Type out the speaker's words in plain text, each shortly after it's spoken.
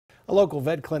A local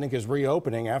vet clinic is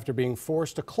reopening after being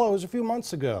forced to close a few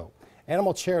months ago.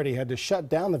 Animal Charity had to shut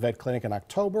down the vet clinic in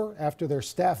October after their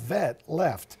staff vet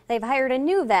left. They've hired a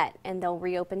new vet and they'll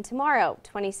reopen tomorrow.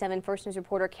 27 First News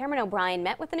reporter Cameron O'Brien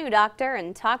met with the new doctor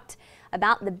and talked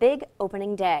about the big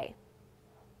opening day.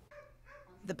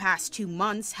 The past 2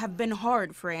 months have been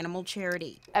hard for Animal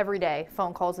Charity. Every day,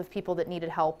 phone calls of people that needed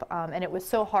help, and it was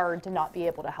so hard to not be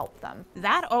able to help them.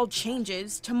 That all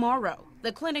changes tomorrow.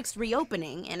 The clinic's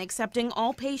reopening and accepting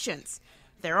all patients.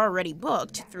 They're already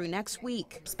booked through next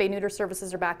week. Spay-neuter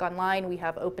services are back online. We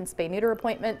have open spay-neuter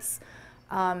appointments,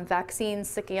 vaccines,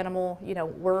 sick animal.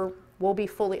 We'll be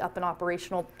fully up and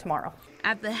operational tomorrow.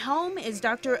 At the helm is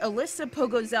Dr. Alyssa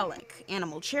Pogozelic,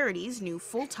 Animal Charity's new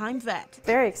full-time vet.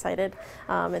 Very excited.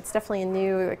 It's definitely a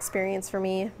new experience for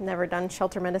me. Never done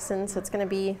shelter medicine, so it's going to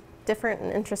be different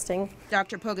and interesting.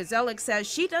 Dr. Pogozelic says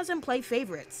she doesn't play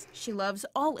favorites. She loves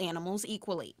all animals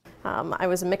equally. I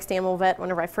was a mixed animal vet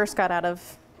whenever I first got out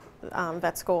of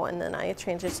vet school, and then I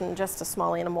transitioned just to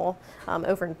small animal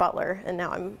over in Butler, and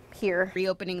now I'm here.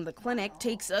 Reopening the clinic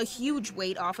takes a huge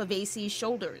weight off of AC's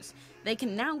shoulders. They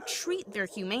can now treat their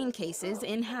humane cases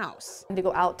in-house. To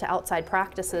go out to outside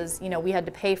practices, we had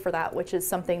to pay for that, which is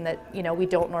something that, we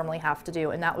don't normally have to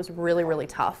do, and that was really, really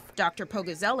tough. Dr.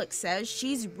 Pogozelic says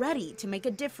she's ready to make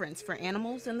a difference for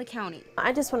animals in the county.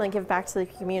 I just want to give back to the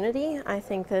community. I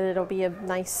think that it'll be a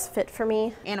nice fit for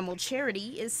me. Animal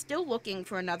Charity is still looking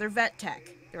for another vet tech.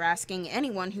 They're asking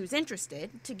anyone who's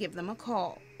interested to give them a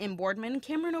call. In Boardman,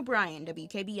 Cameron O'Brien,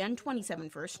 WKBN 27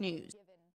 First News.